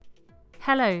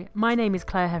Hello, my name is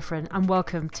Claire Heffron and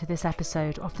welcome to this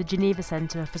episode of the Geneva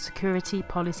Centre for Security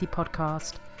Policy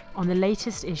podcast on the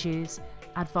latest issues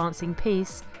advancing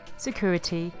peace,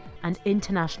 security and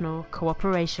international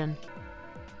cooperation.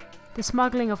 The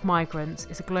smuggling of migrants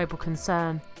is a global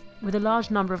concern, with a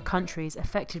large number of countries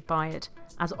affected by it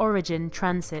as origin,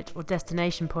 transit or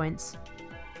destination points.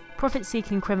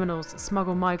 Profit-seeking criminals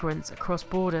smuggle migrants across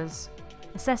borders.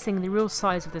 Assessing the real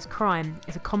size of this crime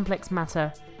is a complex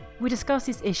matter. We discuss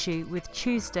this issue with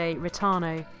Tuesday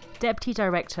Reitano, Deputy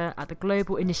Director at the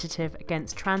Global Initiative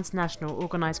Against Transnational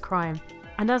Organised Crime.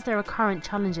 And as there are current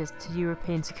challenges to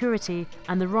European security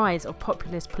and the rise of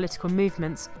populist political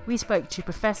movements, we spoke to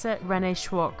Professor René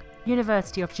Schowk,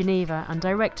 University of Geneva and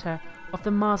Director of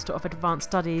the Master of Advanced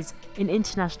Studies in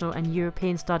International and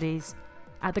European Studies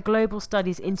at the Global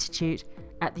Studies Institute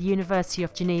at the University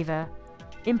of Geneva,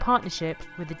 in partnership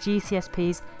with the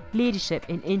GCSP's Leadership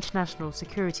in International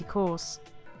Security course.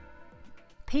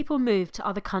 People move to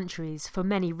other countries for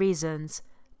many reasons,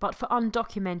 but for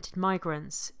undocumented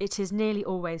migrants, it is nearly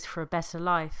always for a better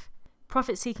life.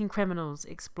 Profit-seeking criminals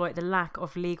exploit the lack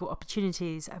of legal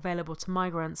opportunities available to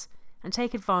migrants and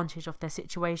take advantage of their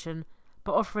situation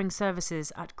by offering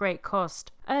services at great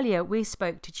cost. Earlier, we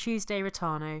spoke to Tuesday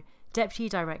Reitano, Deputy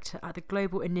Director at the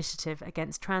Global Initiative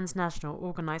Against Transnational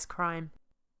Organised Crime.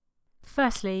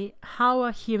 Firstly, how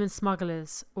are human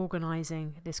smugglers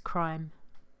organising this crime?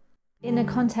 In a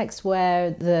context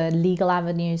where the legal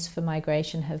avenues for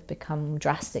migration have become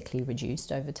drastically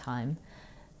reduced over time,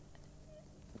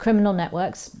 criminal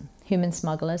networks, human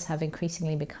smugglers, have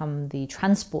increasingly become the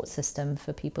transport system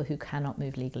for people who cannot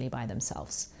move legally by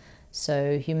themselves.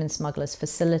 So human smugglers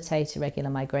facilitate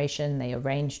irregular migration, they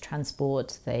arrange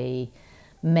transport, they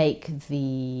make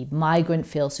the migrant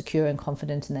feel secure and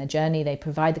confident in their journey. They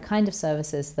provide the kind of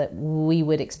services that we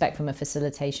would expect from a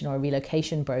facilitation or a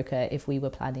relocation broker if we were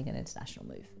planning an international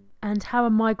move. And how are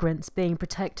migrants being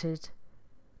protected?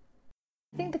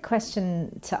 I think the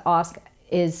question to ask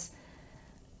is,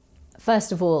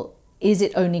 first of all, is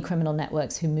it only criminal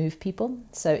networks who move people?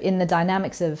 So in the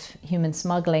dynamics of human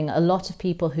smuggling, a lot of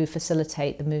people who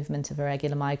facilitate the movement of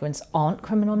irregular migrants aren't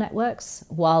criminal networks.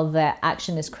 While their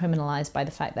action is criminalized by the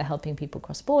fact they're helping people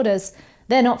cross borders,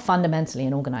 they're not fundamentally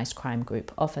an organized crime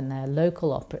group. Often they're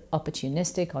local,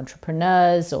 opportunistic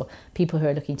entrepreneurs or people who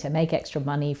are looking to make extra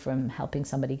money from helping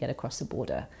somebody get across the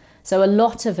border. So a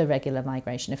lot of irregular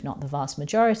migration, if not the vast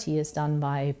majority, is done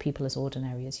by people as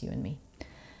ordinary as you and me.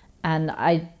 And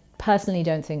I personally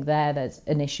don't think there's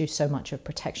an issue so much of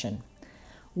protection.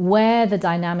 Where the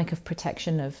dynamic of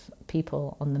protection of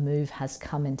people on the move has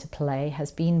come into play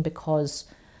has been because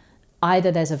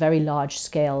either there's a very large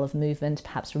scale of movement,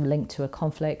 perhaps linked to a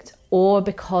conflict, or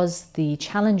because the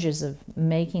challenges of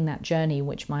making that journey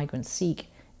which migrants seek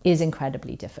is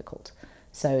incredibly difficult.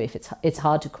 So if it's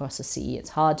hard to cross a sea, it's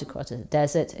hard to cross a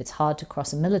desert, it's hard to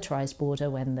cross a militarized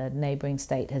border when the neighboring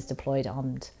state has deployed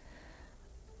armed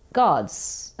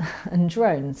guards and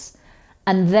drones.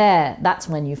 And that's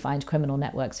when you find criminal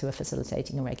networks who are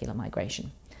facilitating irregular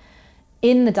migration.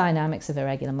 In the dynamics of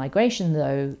irregular migration,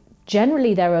 though,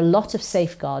 generally there are a lot of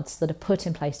safeguards that are put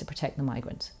in place to protect the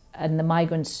migrant. And the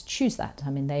migrants choose that. I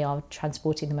mean, they are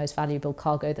transporting the most valuable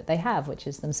cargo that they have, which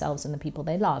is themselves and the people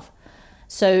they love.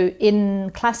 So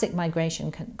in classic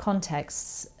migration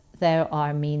contexts, there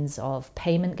are means of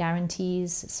payment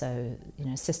guarantees, so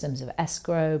systems of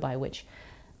escrow by which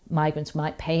migrants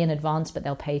might pay in advance, but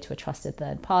they'll pay to a trusted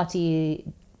third party.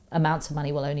 Amounts of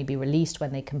money will only be released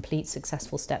when they complete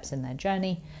successful steps in their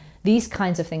journey. These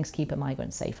kinds of things keep a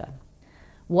migrant safer.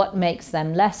 What makes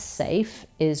them less safe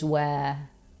is where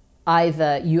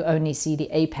either you only see the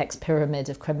apex pyramid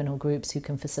of criminal groups who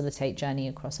can facilitate journey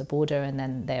across a border, and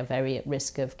then they're very at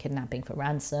risk of kidnapping for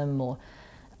ransom or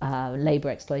labor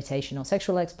exploitation or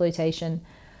sexual exploitation,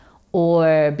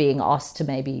 or being asked to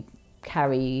maybe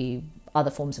carry other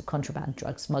forms of contraband,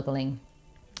 drug smuggling,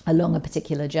 along a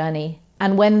particular journey.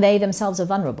 And when they themselves are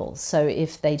vulnerable, so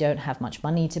if they don't have much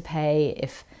money to pay,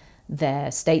 if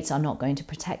their states are not going to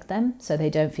protect them, so they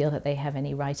don't feel that they have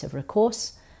any right of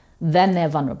recourse, then they're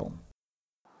vulnerable.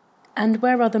 And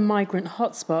where are the migrant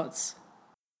hotspots?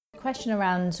 The question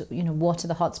around, what are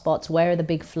the hotspots, where are the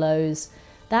big flows,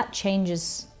 that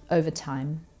changes over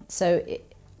time. So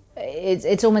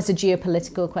it's almost a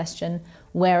geopolitical question.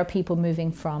 Where are people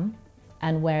moving from?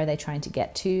 And where are they trying to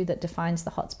get to that defines the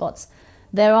hotspots.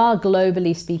 There are,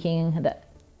 globally speaking,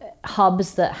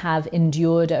 hubs that have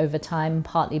endured over time,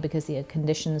 partly because the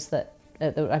conditions that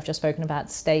I've just spoken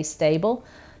about stay stable.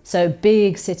 So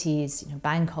big cities,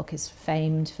 Bangkok is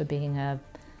famed for being a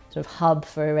sort of hub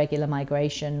for irregular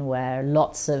migration, where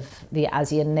lots of the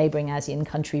neighbouring ASEAN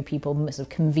country people sort of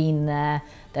convene there.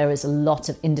 There is a lot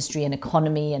of industry and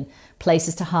economy and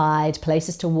places to hide,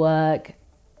 places to work,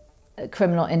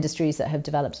 criminal industries that have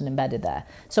developed and embedded there.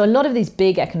 So a lot of these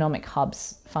big economic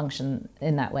hubs function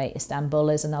in that way. Istanbul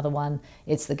is another one.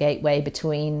 It's the gateway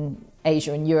between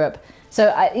Asia and Europe. So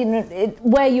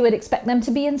where you would expect them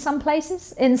to be in some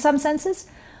places, in some senses.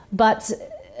 But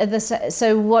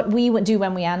so what we would do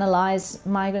when we analyse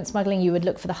migrant smuggling, you would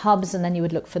look for the hubs and then you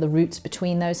would look for the routes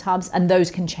between those hubs, and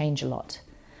those can change a lot.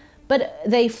 But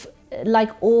like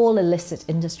all illicit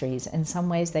industries, in some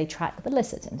ways they track the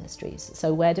licit industries.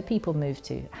 So where do people move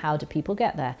to? How do people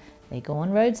get there? They go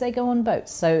on roads, they go on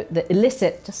boats. So the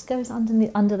illicit just goes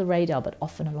under the radar, but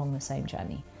often along the same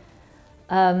journey.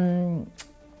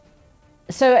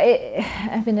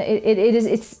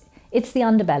 It's the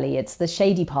underbelly, it's the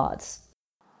shady parts.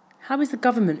 How is the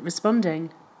government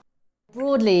responding?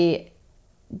 Broadly,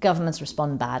 governments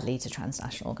respond badly to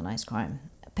transnational organised crime,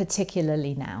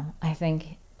 particularly now. I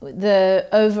think the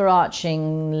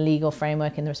overarching legal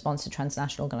framework in the response to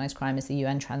transnational organised crime is the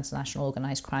UN Transnational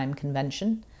Organised Crime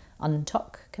Convention,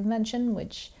 UNTOC Convention,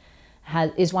 which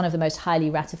is one of the most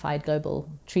highly ratified global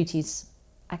treaties,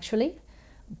 actually.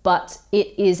 But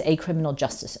it is a criminal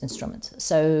justice instrument.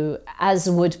 So as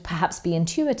would perhaps be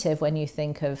intuitive when you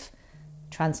think of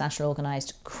transnational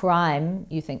organised crime,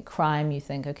 you think,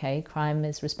 okay, crime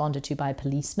is responded to by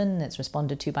policemen, it's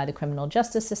responded to by the criminal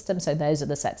justice system, so those are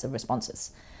the sets of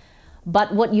responses.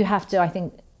 But what you have to, I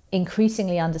think,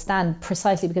 increasingly understand,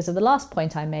 precisely because of the last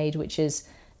point I made, which is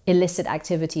illicit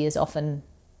activity is often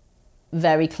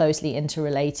very closely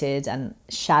interrelated and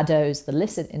shadows the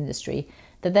licit industry,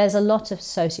 that there's a lot of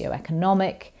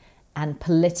socioeconomic and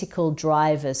political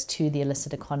drivers to the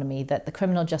illicit economy that the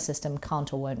criminal justice system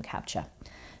can't or won't capture.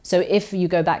 So if you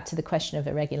go back to the question of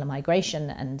irregular migration,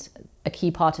 and a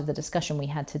key part of the discussion we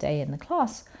had today in the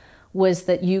class was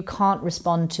that you can't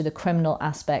respond to the criminal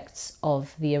aspects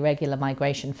of the irregular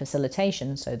migration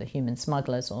facilitation, so the human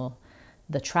smugglers or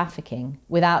the trafficking,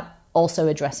 without also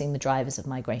addressing the drivers of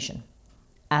migration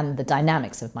and the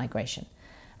dynamics of migration.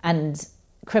 And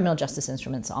criminal justice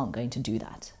instruments aren't going to do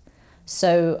that.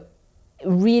 So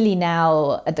really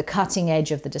now at the cutting edge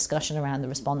of the discussion around the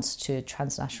response to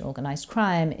transnational organised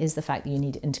crime is the fact that you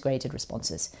need integrated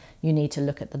responses. You need to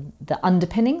look at the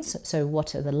underpinnings. So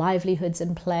what are the livelihoods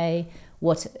in play?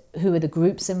 Who are the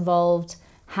groups involved?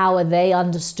 How are they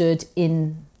understood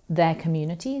in their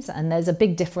communities? And there's a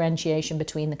big differentiation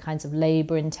between the kinds of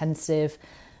labour-intensive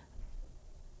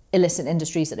illicit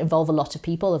industries that involve a lot of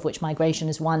people, of which migration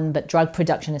is one, but drug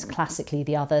production is classically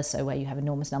the other, so where you have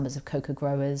enormous numbers of coca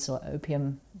growers or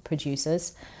opium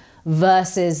producers,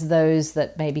 versus those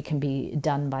that maybe can be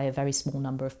done by a very small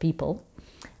number of people.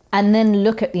 And then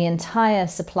look at the entire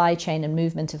supply chain and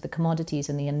movement of the commodities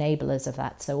and the enablers of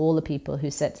that, so all the people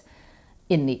who sit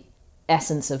in the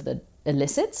essence of the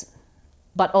illicit,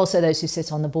 but also those who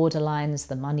sit on the borderlines,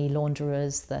 the money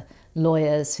launderers, the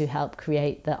lawyers who help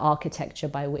create the architecture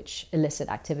by which illicit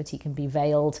activity can be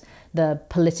veiled, the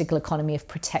political economy of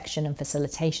protection and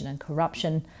facilitation and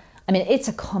corruption. I mean, it's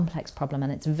a complex problem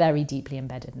and it's very deeply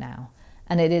embedded now.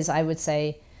 And it is, I would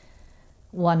say,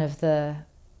 one of the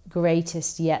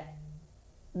greatest yet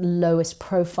lowest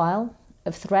profile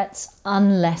of threats,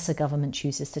 unless a government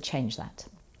chooses to change that.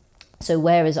 So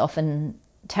whereas often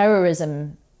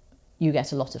terrorism, you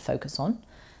get a lot of focus on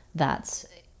that,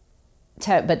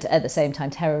 but at the same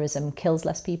time, terrorism kills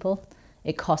less people,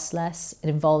 it costs less, it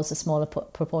involves a smaller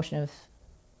proportion of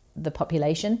the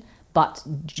population, but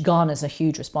garners a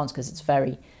huge response because it's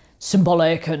very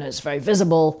symbolic and it's very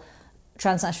visible.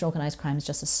 Transnational organised crime is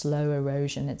just a slow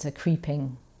erosion. It's a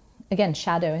creeping, again,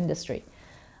 shadow industry.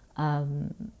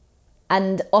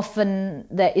 And often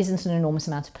there isn't an enormous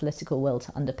amount of political will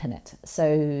to underpin it.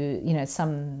 So, you know,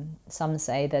 some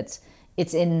say that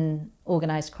it's in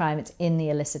organised crime, it's in the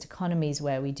illicit economies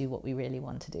where we do what we really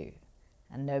want to do.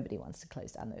 And nobody wants to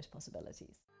close down those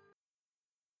possibilities.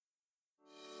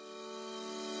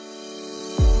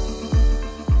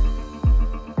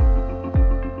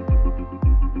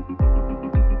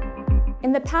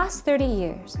 In the past 30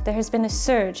 years, there has been a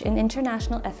surge in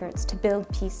international efforts to build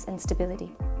peace and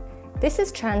stability. This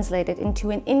has translated into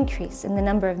an increase in the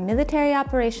number of military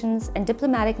operations and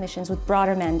diplomatic missions with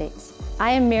broader mandates.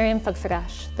 I am Miriam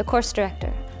Fagfarash, the course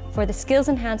director for the Skills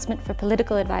Enhancement for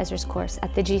Political Advisors course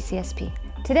at the GCSP.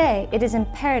 Today, it is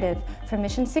imperative for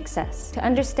mission success to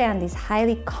understand these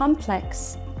highly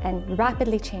complex and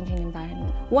rapidly changing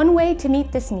environment. One way to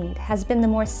meet this need has been the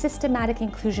more systematic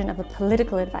inclusion of a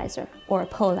political advisor, or a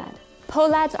POLAD.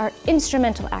 POLADs are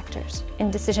instrumental actors in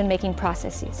decision-making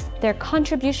processes. Their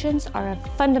contributions are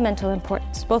of fundamental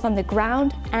importance, both on the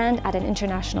ground and at an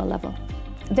international level.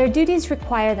 Their duties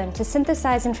require them to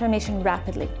synthesize information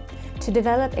rapidly, to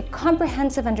develop a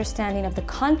comprehensive understanding of the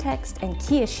context and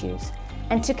key issues,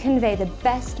 and to convey the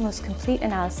best, most complete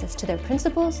analysis to their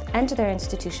principals and to their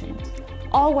institutions,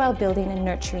 all while building and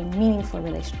nurturing meaningful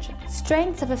relationships.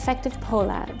 Strengths of effective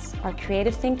POLADs are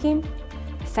creative thinking,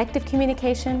 effective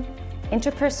communication,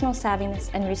 interpersonal savviness,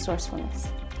 and resourcefulness.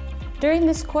 During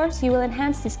this course, you will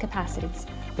enhance these capacities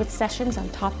with sessions on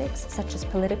topics such as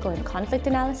political and conflict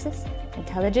analysis,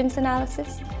 intelligence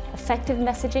analysis, effective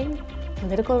messaging,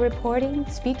 political reporting,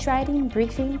 speech writing,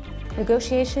 briefing,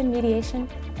 negotiation, mediation,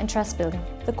 and trust building.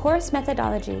 The course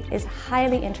methodology is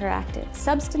highly interactive.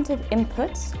 Substantive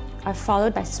inputs are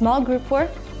followed by small group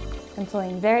work,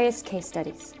 employing various case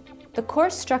studies. The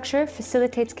course structure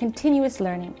facilitates continuous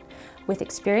learning with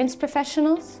experienced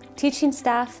professionals, teaching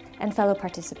staff, and fellow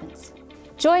participants.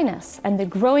 Join us and the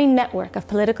growing network of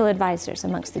political advisors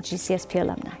amongst the GCSP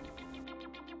alumni.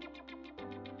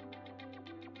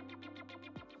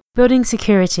 Building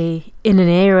security in an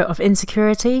era of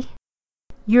insecurity?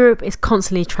 Europe is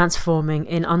constantly transforming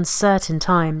in uncertain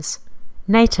times.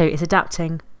 NATO is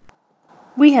adapting.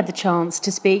 We had the chance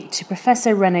to speak to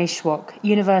Professor René Schowk,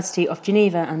 University of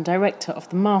Geneva and Director of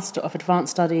the Master of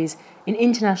Advanced Studies in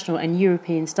International and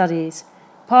European Studies,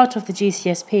 part of the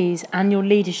GCSP's annual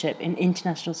Leadership in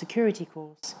International Security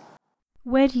course.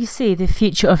 Where do you see the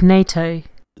future of NATO?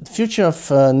 The future of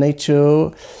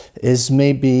NATO is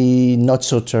maybe not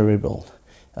so terrible.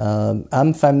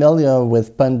 I'm familiar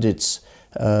with pundits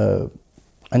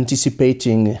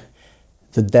anticipating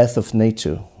the death of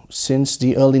NATO. Since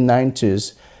the early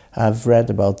 90s, I've read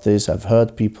about this. I've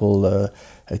heard people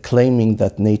claiming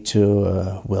that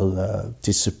NATO will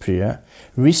disappear.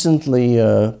 Recently,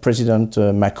 President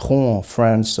Macron of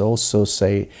France also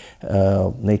say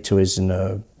NATO is in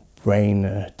a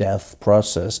brain death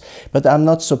process. But I'm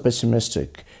not so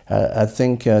pessimistic. I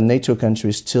think NATO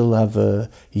countries still have a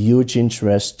huge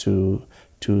interest to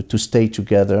stay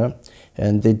together,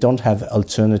 and they don't have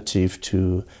alternative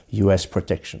to US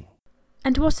protection.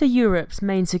 And what are Europe's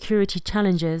main security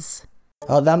challenges?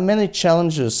 There are many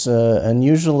challenges, and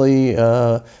usually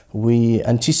we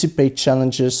anticipate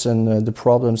challenges, and the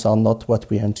problems are not what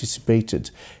we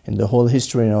anticipated. In the whole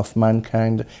history of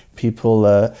mankind, people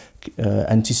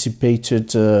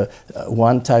anticipated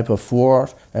one type of war,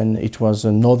 and it was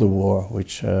another war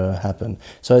which happened.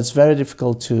 So it's very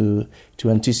difficult to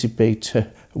anticipate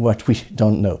what we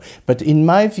don't know. But in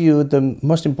my view, the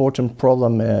most important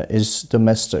problem is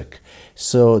domestic.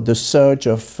 So the surge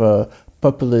of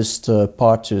populist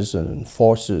parties and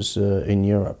forces in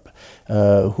Europe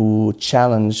who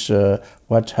challenge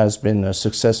what has been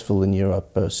successful in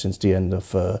Europe since the end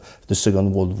of the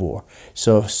Second World War.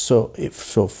 So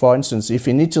for instance, if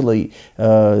in Italy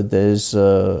there's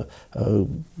a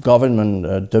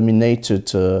government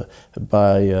dominated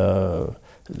by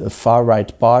the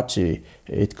far-right party,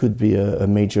 it could be a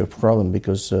major problem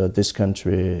because this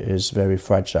country is very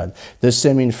fragile. The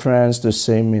same in France, the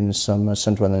same in some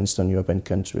Central and Eastern European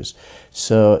countries.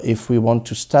 So if we want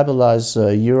to stabilize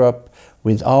Europe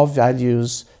with our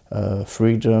values,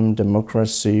 freedom,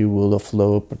 democracy, rule of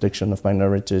law, protection of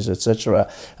minorities, etc.,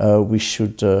 we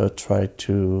should try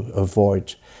to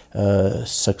avoid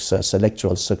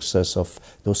electoral success of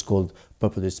those called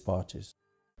populist parties.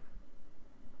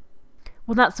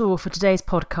 Well, that's all for today's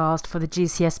podcast for the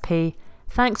GCSP.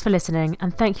 Thanks for listening,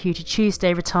 and thank you to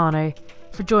Tuesday Reitano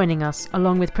for joining us,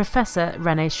 along with Professor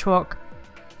René Schowk.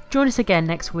 Join us again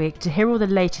next week to hear all the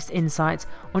latest insights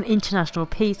on international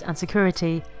peace and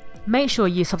security. Make sure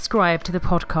you subscribe to the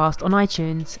podcast on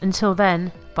iTunes. Until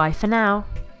then, bye for now.